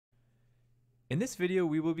In this video,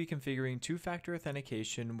 we will be configuring two-factor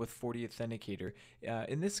authentication with FortiAuthenticator.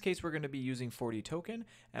 In this case, we're going to be using FortiToken,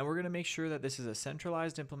 and we're going to make sure that this is a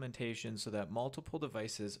centralized implementation so that multiple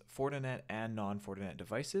devices, Fortinet and non-Fortinet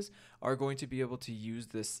devices, are going to be able to use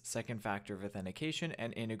this second factor of authentication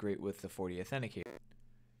and integrate with the FortiAuthenticator.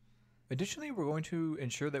 Additionally, we're going to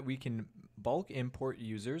ensure that we can bulk import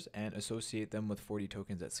users and associate them with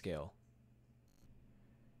FortiTokens at scale.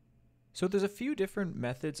 So there's a few different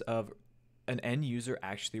methods of an end user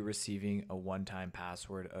actually receiving a one-time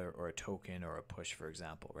password or a token or a push, for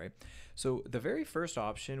example, right? So the very first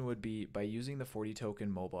option would be by using the FortiToken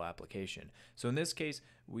mobile application. So in this case,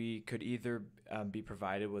 we could either be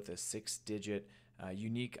provided with a 6-digit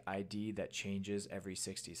unique ID that changes every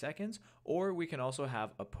 60 seconds, or we can also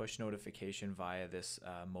have a push notification via this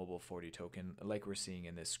mobile FortiToken like we're seeing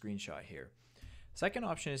in this screenshot here. Second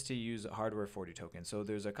option is to use hardware FortiToken. So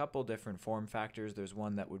there's a couple different form factors. There's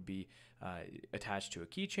one that would be attached to a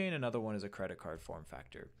keychain. Another one is a credit card form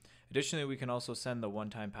factor. Additionally, we can also send the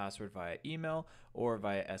one-time password via email or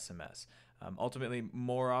via SMS. Ultimately,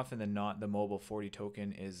 more often than not, the mobile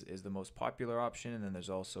FortiToken is the most popular option, and then there's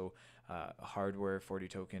also hardware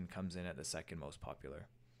FortiToken comes in at the second most popular.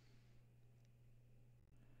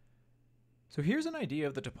 So here's an idea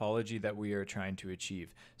of the topology that we are trying to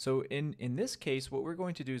achieve. So in this case, what we're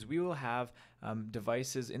going to do is we will have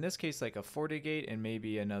devices, in this case like a FortiGate and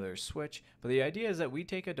maybe another switch. But the idea is that we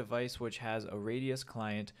take a device which has a Radius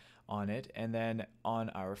client on it, and then on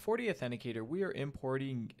our FortiAuthenticator, we are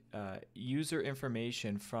importing user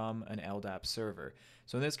information from an LDAP server.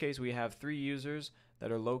 So in this case, we have 3 users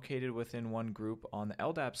that are located within one group on the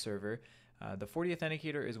LDAP server. The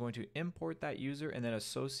FortiAuthenticator is going to import that user and then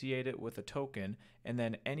associate it with a token, and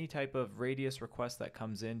then any type of Radius request that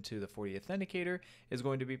comes into the FortiAuthenticator is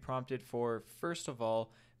going to be prompted for, first of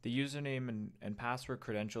all, the username and password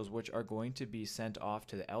credentials, which are going to be sent off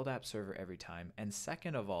to the LDAP server every time, and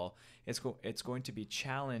second of all, it's going to be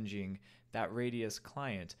challenging that Radius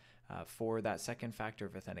client for that second factor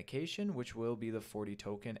of authentication, which will be the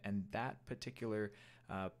FortiToken, and that particular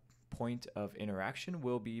point of interaction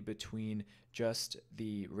will be between just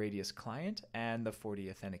the Radius client and the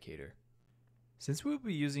FortiAuthenticator. Since we'll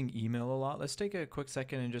be using email a lot, let's take a quick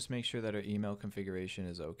second and just make sure that our email configuration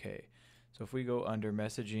is okay. So if we go under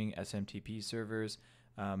messaging SMTP servers,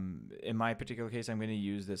 in my particular case, I'm going to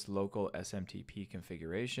use this local SMTP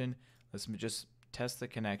configuration. Let's just test the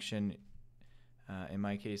connection. In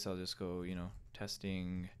my case, I'll just go,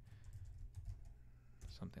 testing,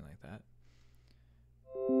 something like that.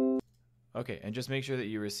 Okay, and just make sure that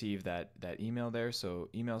you receive that email there. So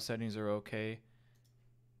email settings are okay.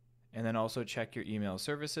 And then also check your email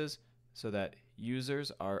services so that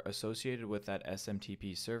users are associated with that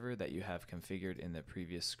SMTP server that you have configured in the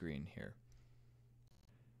previous screen here.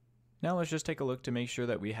 Now let's just take a look to make sure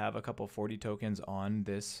that we have a couple FortiTokens on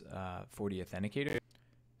this FortiAuthenticator.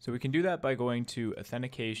 So we can do that by going to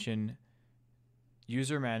Authentication,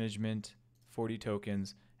 User Management,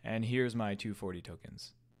 FortiTokens, and here's my 2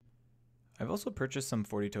 FortiTokens. I've also purchased some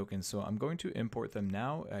FortiTokens, so I'm going to import them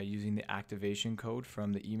now using the activation code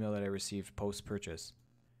from the email that I received post-purchase.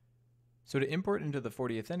 So to import into the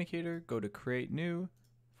FortiAuthenticator, go to Create New,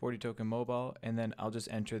 FortiToken Mobile, and then I'll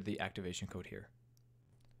just enter the activation code here.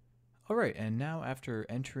 Alright, and now after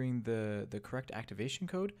entering the correct activation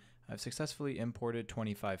code, I've successfully imported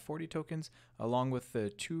 25 FortiTokens along with the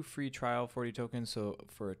 2 free trial FortiTokens, so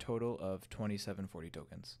for a total of 27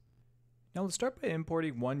 FortiTokens. Now let's start by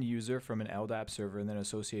importing one user from an LDAP server and then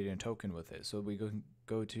associating a token with it. So we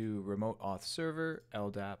go to Remote Auth Server,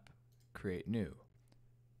 LDAP, Create New.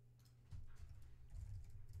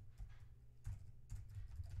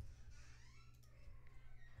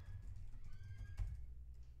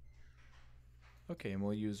 Okay, and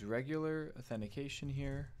we'll use regular authentication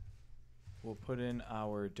here. We'll put in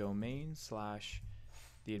our domain /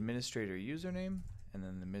 the administrator username and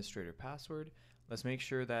then the administrator password. Let's make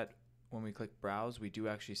sure that when we click Browse, we do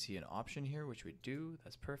actually see an option here, which we do.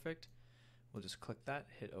 That's perfect. We'll just click that,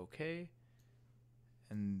 hit OK,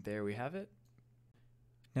 and there we have it.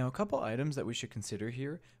 Now, a couple items that we should consider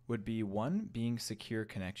here would be one being secure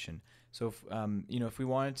connection. So, if we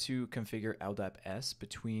wanted to configure LDAPS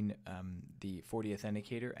between the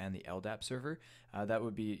FortiAuthenticator and the LDAP server, that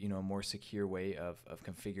would be a more secure way of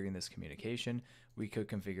configuring this communication. We could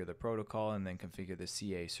configure the protocol and then configure the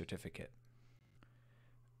CA certificate.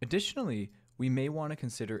 Additionally, we may want to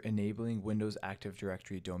consider enabling Windows Active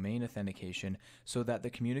Directory domain authentication so that the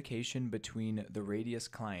communication between the Radius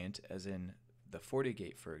client, as in the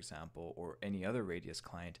FortiGate, for example, or any other Radius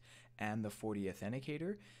client, and the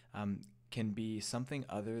FortiAuthenticator can be something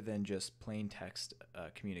other than just plain text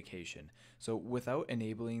communication. So without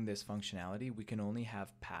enabling this functionality, we can only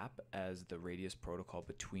have PAP as the radius protocol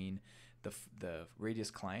between the radius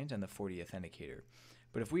client and the FortiAuthenticator.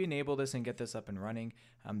 But if we enable this and get this up and running,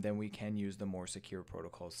 then we can use the more secure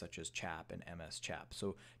protocols such as CHAP and MS-CHAP.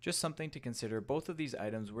 So just something to consider. Both of these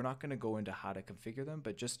items, we're not going to go into how to configure them,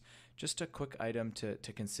 but just a quick item to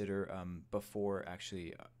consider before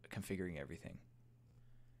actually configuring everything.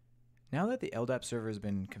 Now that the LDAP server has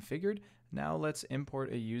been configured, now let's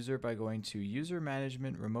import a user by going to User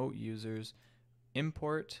Management, Remote Users,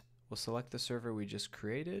 Import. We'll select the server we just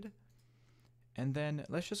created. And then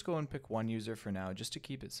let's just go and pick one user for now, just to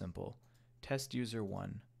keep it simple. Test user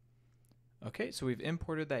 1. Okay, so we've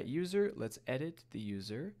imported that user. Let's edit the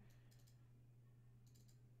user.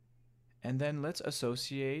 And then let's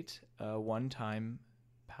associate a one-time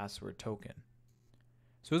password token.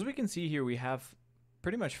 So as we can see here, we have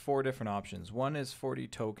pretty much 4 different options. One is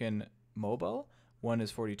FortiToken Mobile. One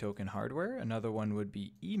is FortiToken hardware. Another one would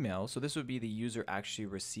be email. So this would be the user actually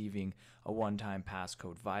receiving a one-time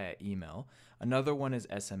passcode via email. Another one is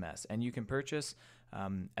SMS. And you can purchase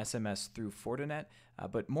SMS through Fortinet,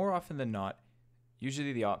 but more often than not,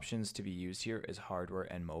 usually the options to be used here is hardware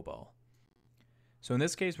and mobile. So in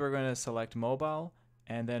this case, we're going to select mobile,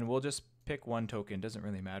 and then we'll just pick one token. Doesn't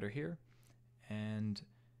really matter here. And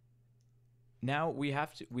now we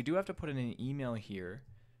do have to put in an email here.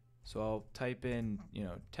 So I'll type in,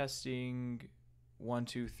 testing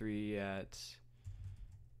 123 at,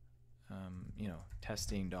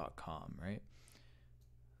 testing.com, right?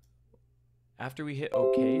 After we hit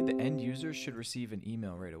OK, the end user should receive an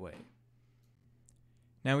email right away.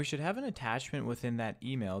 Now we should have an attachment within that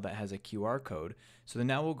email that has a QR code. So then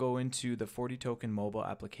now we'll go into the FortiToken mobile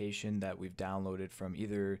application that we've downloaded from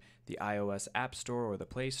either the iOS App Store or the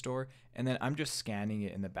Play Store. And then I'm just scanning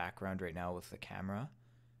it in the background right now with the camera.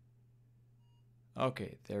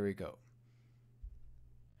 Okay, there we go.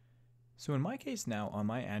 So in my case now, on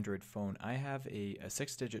my Android phone, I have a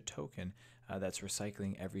 6-digit token that's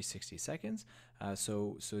recycling every 60 seconds.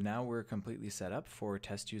 So now we're completely set up for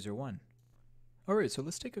test user 1. All right, so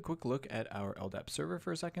let's take a quick look at our LDAP server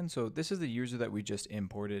for a second. So this is the user that we just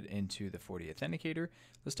imported into the FortiAuthenticator.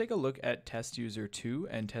 Let's take a look at test user 2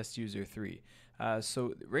 and test user 3.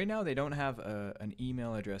 So right now they don't have an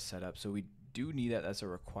email address set up, so we do need that as a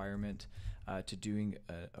requirement to doing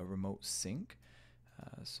a remote sync.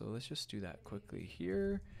 So let's just do that quickly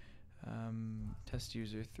here. Test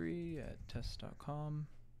user 3 at test.com.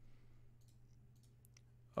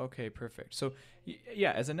 Okay, perfect. So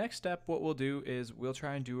yeah, as a next step, what we'll do is we'll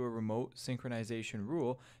try and do a remote synchronization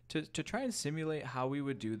rule to try and simulate how we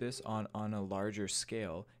would do this on a larger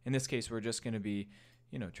scale. In this case, we're just going to be,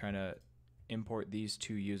 trying to import these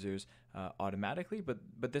 2 users automatically,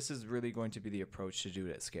 but this is really going to be the approach to do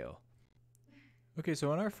it at scale. Okay,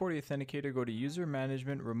 so on our FortiAuthenticator, go to User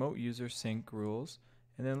Management, Remote User Sync Rules,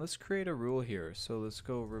 and then let's create a rule here. So let's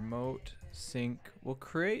go Remote Sync. We'll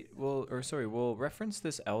reference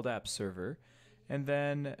this LDAP server, and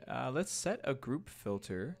then let's set a group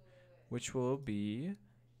filter, which will be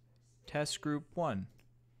Test Group 1.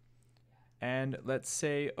 And let's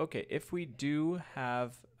say, okay, if we do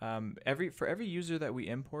have for every user that we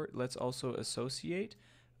import, let's also associate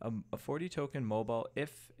a FortiToken mobile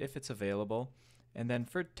if it's available. And then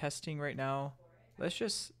for testing right now, let's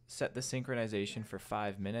just set the synchronization for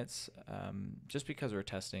 5 minutes, just because we're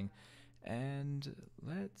testing. And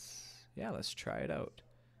let's try it out.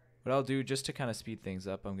 What I'll do, just to kind of speed things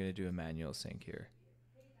up, I'm going to do a manual sync here.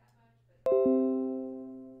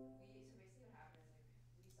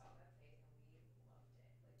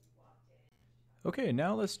 Okay,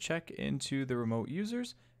 now let's check into the remote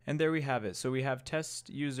users, and there we have it. So we have test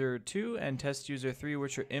user 2 and test user 3,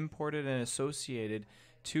 which are imported and associated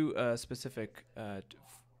to a specific,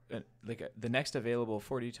 the next available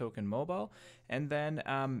FortiToken mobile. And then,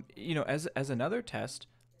 as another test,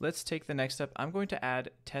 let's take the next step. I'm going to add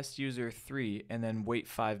test user 3 and then wait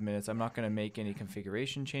 5 minutes. I'm not going to make any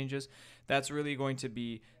configuration changes. That's really going to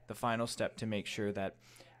be the final step to make sure that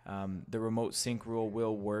the remote sync rule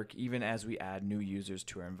will work. Even as we add new users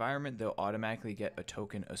to our environment, they'll automatically get a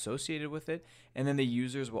token associated with it, and then the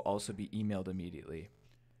users will also be emailed immediately.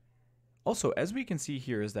 Also, as we can see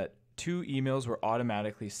here, is that 2 emails were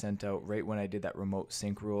automatically sent out right when I did that remote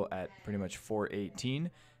sync rule at pretty much 4:18.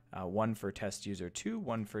 One for test user 2,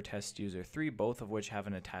 one for test user 3, both of which have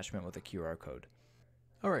an attachment with a QR code.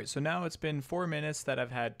 Alright, so now it's been 4 minutes that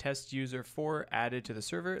I've had test user 4 added to the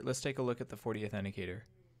server. Let's take a look at the FortiAuthenticator.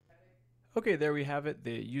 Okay, there we have it.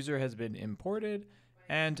 The user has been imported.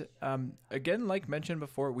 And again, like mentioned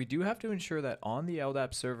before, we do have to ensure that on the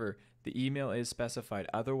LDAP server The email is specified,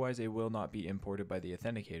 otherwise it will not be imported by the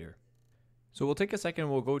authenticator. So we'll take a second,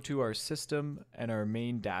 we'll go to our system and our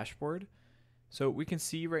main dashboard. So we can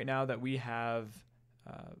see right now that we have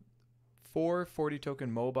 4 FortiToken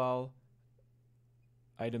mobile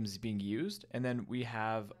items being used, and then we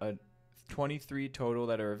have a 23 total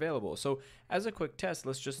that are available. So as a quick test,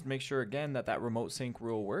 let's just make sure again that that remote sync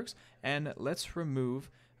rule works, and let's remove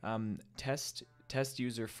test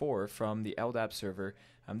user 4 from the LDAP server.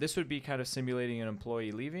 This would be kind of simulating an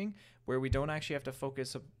employee leaving, where we don't actually have to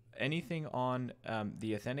focus anything on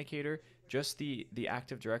the authenticator. Just the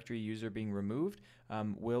Active Directory user being removed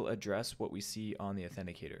will address what we see on the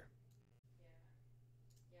authenticator.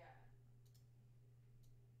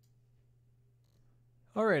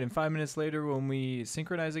 All right, and 5 minutes later, when we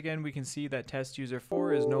synchronize again, we can see that test user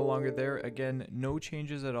 4 is no longer there. Again, no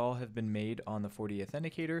changes at all have been made on the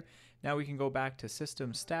FortiAuthenticator. Now we can go back to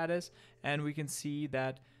system status, and we can see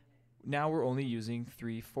that now we're only using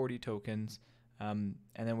 3 Forti tokens, and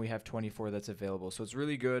then we have 24 that's available. So it's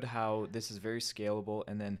really good how this is very scalable,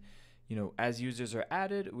 and then as users are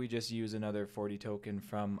added, we just use another Forti token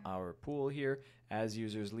from our pool here. As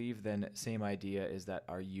users leave, then same idea is that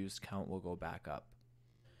our used count will go back up.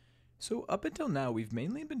 So up until now, we've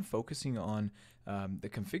mainly been focusing on the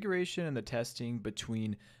configuration and the testing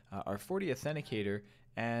between our FortiAuthenticator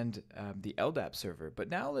and the LDAP server. But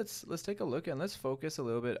now let's take a look and let's focus a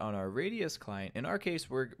little bit on our Radius client. In our case,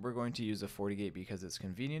 we're going to use a FortiGate because it's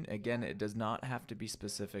convenient. Again, it does not have to be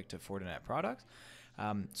specific to Fortinet products.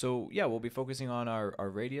 So yeah, we'll be focusing on our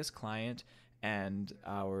Radius client and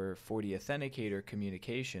our FortiAuthenticator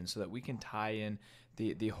communication so that we can tie in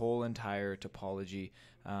the whole entire topology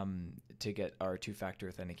to get our two-factor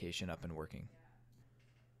authentication up and working.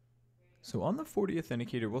 So on the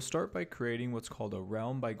FortiAuthenticator, we'll start by creating what's called a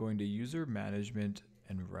realm by going to User Management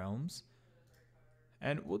and Realms.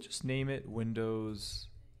 And we'll just name it Windows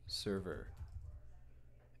Server.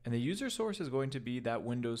 And the user source is going to be that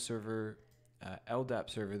Windows Server LDAP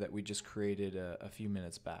server that we just created a few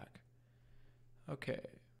minutes back. Okay.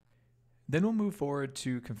 Then we'll move forward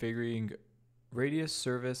to configuring Radius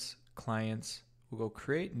Service Clients. We'll go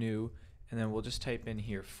create new, and then we'll just type in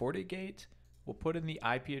here FortiGate. We'll put in the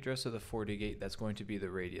IP address of the FortiGate that's going to be the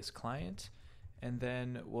Radius client, and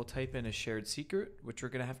then we'll type in a shared secret, which we're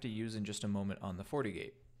going to have to use in just a moment on the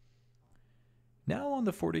FortiGate. Now on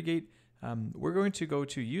the FortiGate, we're going to go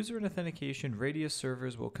to User and Authentication, Radius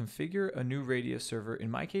Servers. We'll configure a new Radius server.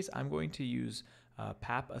 In my case, I'm going to use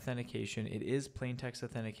PAP authentication. It is plain text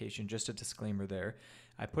authentication, just a disclaimer there.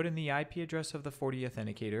 I put in the IP address of the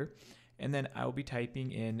FortiAuthenticator, and then I'll be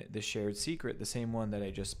typing in the shared secret, the same one that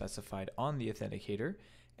I just specified on the authenticator,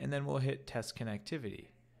 and then we'll hit test connectivity.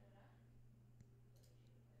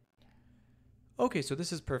 Okay, so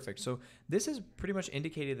this is perfect. So this is pretty much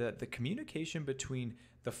indicated that the communication between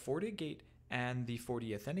the FortiGate and the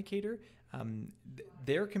FortiAuthenticator,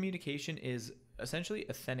 their communication is essentially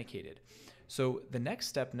authenticated. So the next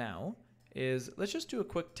step now is, let's just do a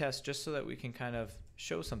quick test just so that we can kind of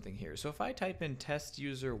show something here. So if I type in test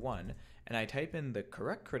user 1 and I type in the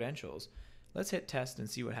correct credentials, let's hit test and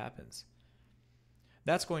see what happens.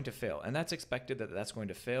 That's going to fail, and that's expected that that's going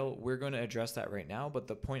to fail. We're going to address that right now, but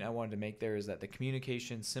the point I wanted to make there is that the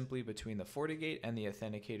communication simply between the FortiGate and the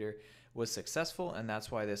authenticator was successful, and that's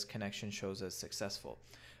why this connection shows as successful.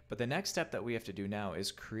 But the next step that we have to do now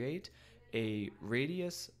is create a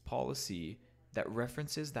Radius policy that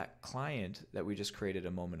references that client that we just created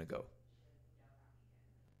a moment ago.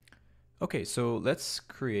 Okay, so let's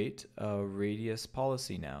create a Radius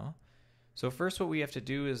policy now. So first what we have to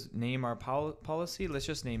do is name our policy. Let's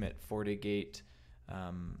just name it FortiGate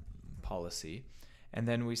policy. And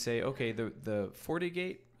then we say, okay, the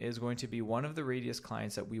FortiGate is going to be one of the Radius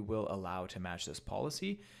clients that we will allow to match this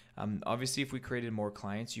policy. Obviously, if we created more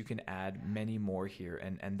clients, you can add many more here,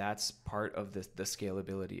 and that's part of the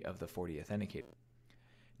scalability of the FortiAuthenticator.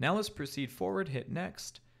 Now let's proceed forward, hit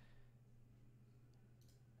next.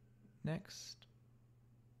 Next.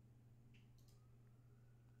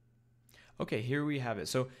 Okay, here we have it.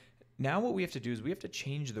 So now what we have to do is we have to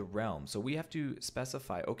change the realm. So we have to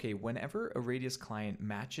specify, okay, whenever a Radius client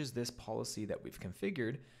matches this policy that we've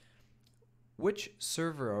configured, which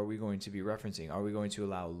server are we going to be referencing? Are we going to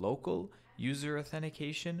allow local user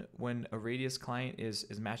authentication when a Radius client is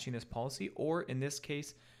matching this policy? Or in this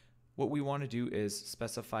case, what we want to do is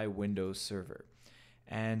specify Windows Server.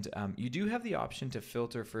 And you do have the option to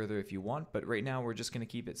filter further if you want, but right now we're just going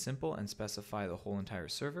to keep it simple and specify the whole entire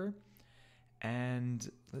server.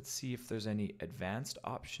 And let's see if there's any advanced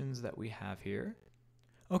options that we have here.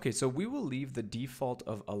 Okay, so we will leave the default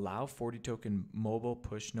of allow FortiToken mobile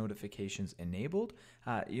push notifications enabled.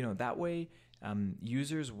 That way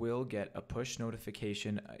users will get a push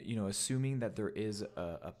notification, assuming that there is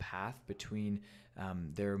a path between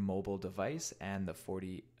their mobile device and the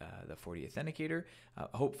FortiAuthenticator.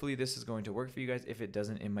 Hopefully this is going to work for you guys. If it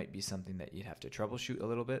doesn't, it might be something that you'd have to troubleshoot a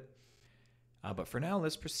little bit. But for now,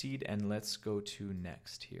 let's proceed and let's go to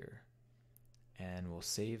next here. And we'll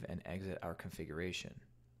save and exit our configuration.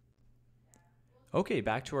 Okay,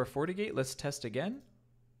 back to our FortiGate. Let's test again.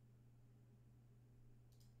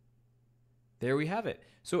 There we have it.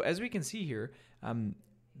 So as we can see here,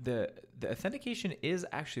 the authentication is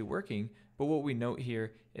actually working, but what we note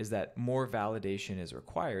here is that more validation is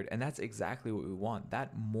required, and that's exactly what we want.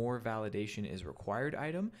 That more validation is required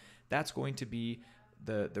item, that's going to be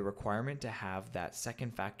the requirement to have that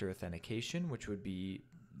second factor authentication, which would be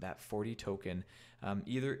that FortiToken,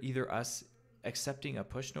 either us accepting a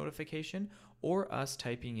push notification or us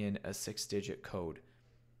typing in a 6-digit code.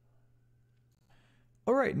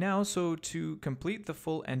 All right, now, so to complete the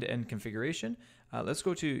full end-to-end configuration, let's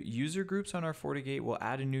go to user groups on our FortiGate. We'll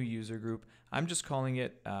add a new user group. I'm just calling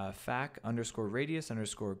it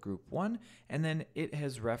fac_radius_group1, and then it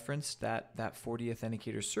has referenced that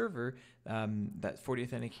FortiAuthenticator server, that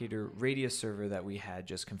FortiAuthenticator radius server that we had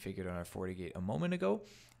just configured on our FortiGate a moment ago.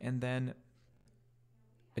 And then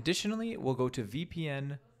additionally, we'll go to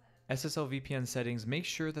VPN, SSL VPN settings, make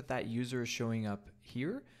sure that user is showing up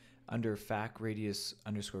here under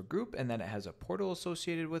fac_radius_group, and then it has a portal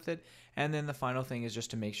associated with it. And then the final thing is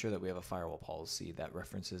just to make sure that we have a firewall policy that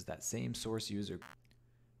references that same source user.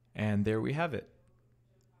 And there we have it.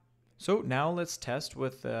 So now let's test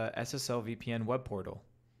with SSL VPN web portal.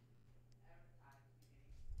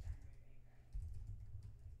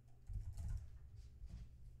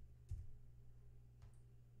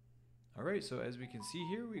 All right, so as we can see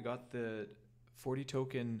here, we got the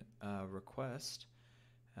FortiToken request.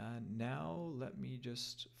 Now let me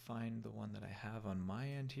just find the one that I have on my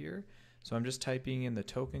end here. So I'm just typing in the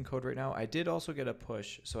token code right now. I did also get a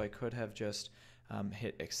push, so I could have just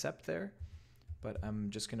hit accept there, but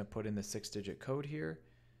I'm just going to put in the 6-digit code here,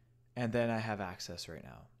 and then I have access right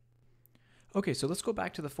now. Okay, so let's go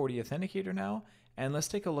back to the FortiAuthenticator now, and let's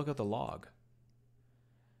take a look at the log.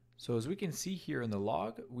 So as we can see here in the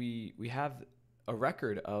log, we have a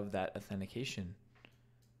record of that authentication.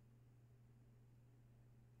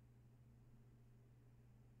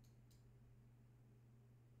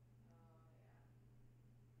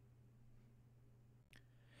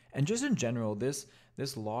 And just in general, this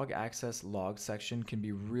log access log section can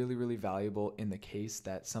be really valuable in the case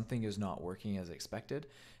that something is not working as expected.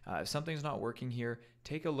 If something's not working here,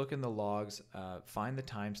 take a look in the logs, find the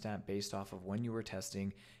timestamp based off of when you were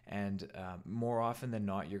testing, and more often than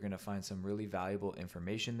not, you're going to find some really valuable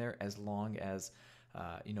information there, as long as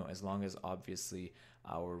obviously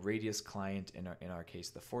our radius client, in our case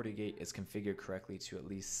the FortiGate, is configured correctly to at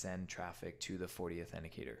least send traffic to the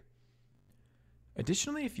FortiAuthenticator.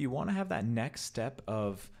 Additionally, if you want to have that next step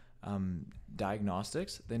of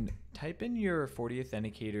diagnostics, then type in your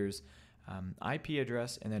FortiAuthenticator's IP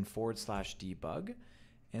address and then /debug,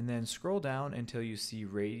 and then scroll down until you see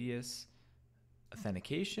radius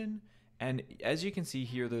authentication. And as you can see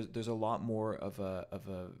here, there's a lot more of a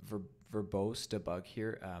verbose debug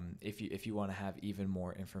here if you want to have even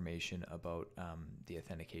more information about the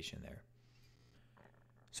authentication there.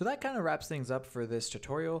 So that kind of wraps things up for this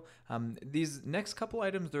tutorial. These next couple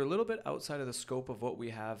items, they're a little bit outside of the scope of what we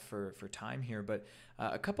have for time here, but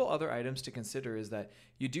a couple other items to consider is that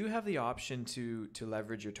you do have the option to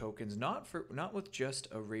leverage your tokens, not with just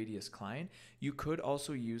a Radius client. You could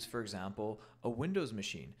also use, for example, a Windows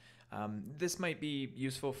machine. This might be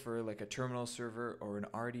useful for like a terminal server or an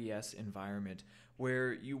RDS environment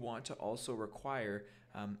where you want to also require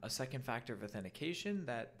a second factor of authentication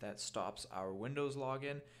that stops our Windows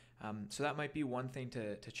login. So that might be one thing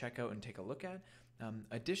to check out and take a look at.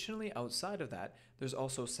 Additionally, outside of that, there's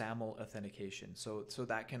also SAML authentication. So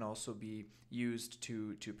that can also be used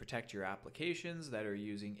to protect your applications that are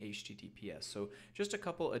using HTTPS. So just a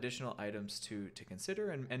couple additional items to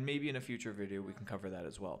consider, and maybe in a future video we can cover that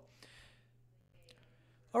as well.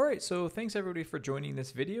 All right, so thanks everybody for joining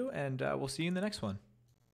this video, and we'll see you in the next one.